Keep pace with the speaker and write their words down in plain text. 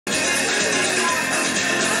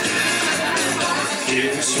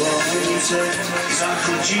Kiedy słońce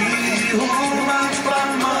zachodziło nad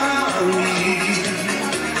palmami,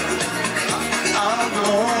 a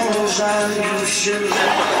morza już się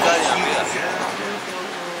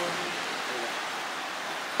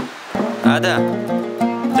Ada,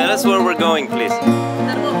 tell us where we're going, please.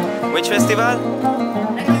 Which festival?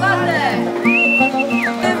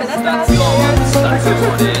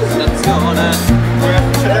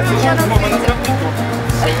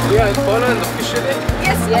 We are in Poland officially?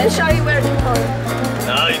 Yes, I'll show you where to go.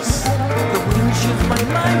 Nice.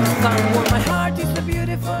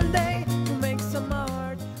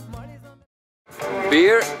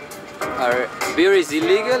 Beer is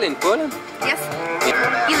illegal in Poland? Yes,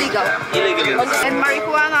 illegal. Illegal. And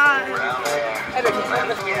marijuana.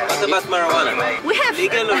 What about marijuana? We have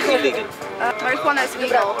Legal or illegal? marijuana is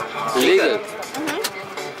legal. Legal?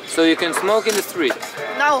 So you can smoke in the street?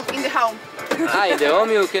 No, in the home. Ah, in the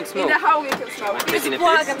home you can In smoke? the home you can smoke.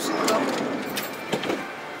 Błagam szybko.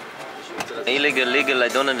 Illegal, legal, I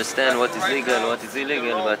don't understand what is legal, what is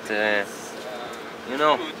illegal, but you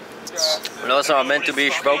know, laws are meant to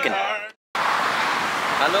be spoken.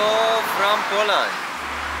 Hello from Poland.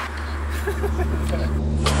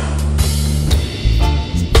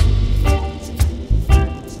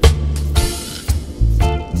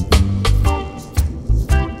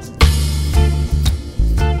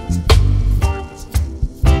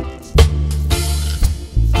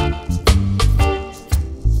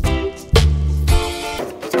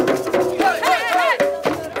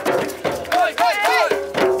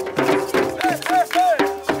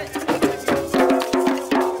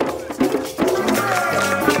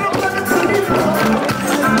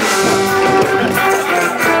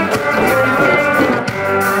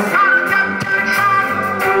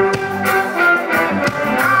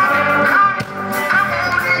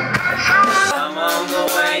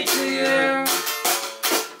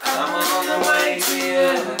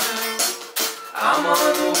 I'm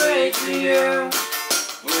on the way to you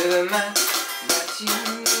with a map that you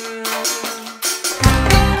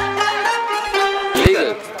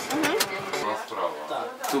Legal?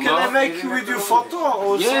 Can I make with you photo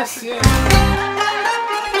or yes, something? yes.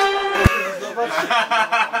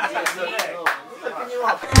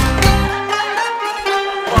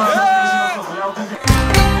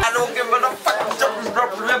 I don't give a fuck.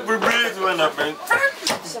 When I've been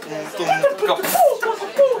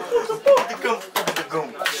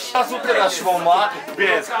a tu teraz szłoma,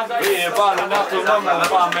 więc wyjebane na to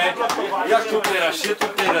mamy. Jak tu teraz się tu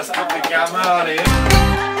teraz spotykamy, ale...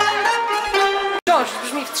 Wciąż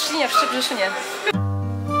brzmi w Trzcinie, w Szczebrzeszynie.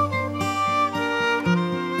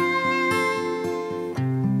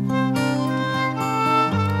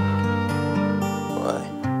 Why?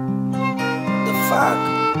 The fuck?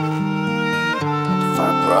 What the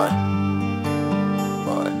fuck, bro?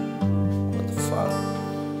 Why? What the fuck?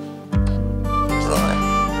 Right.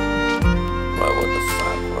 Right, what the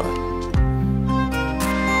fuck, right?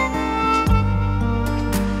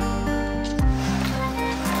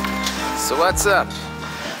 So what's up?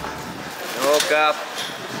 I woke up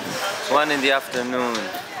 1 in the afternoon,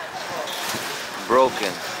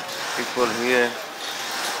 broken. People here,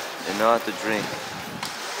 they know how to drink.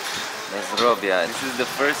 That's Robia. This is the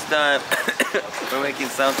first time we're making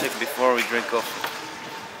sound check before we drink coffee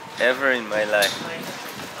ever in my life.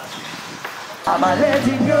 I'm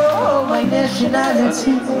letting go my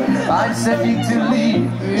nationality. I'm setting to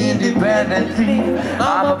live independently.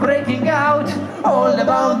 I'm breaking out all the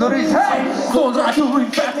boundaries. Hey, so that you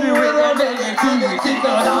infect me with a negativity.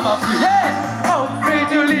 I'm free. Yeah, I'm free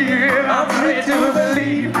to live. I'm free to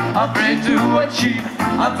believe. I'm free to achieve.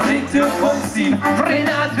 I'm free to conceive. Free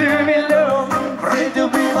not to be alone. Free to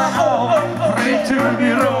be my own. Free to be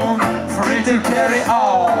wrong. Free to carry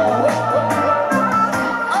on.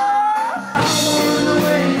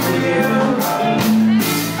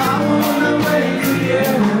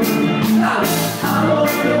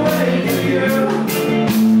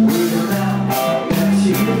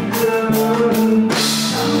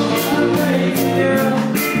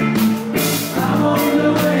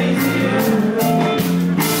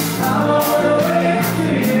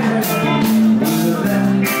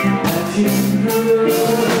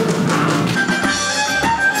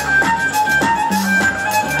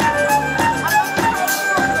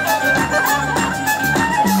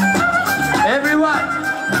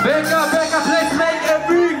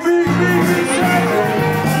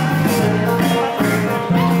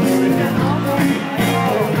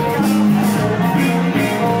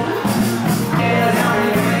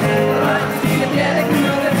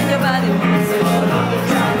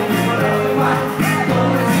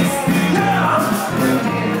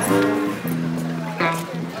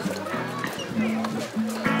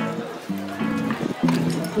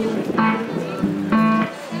 Thank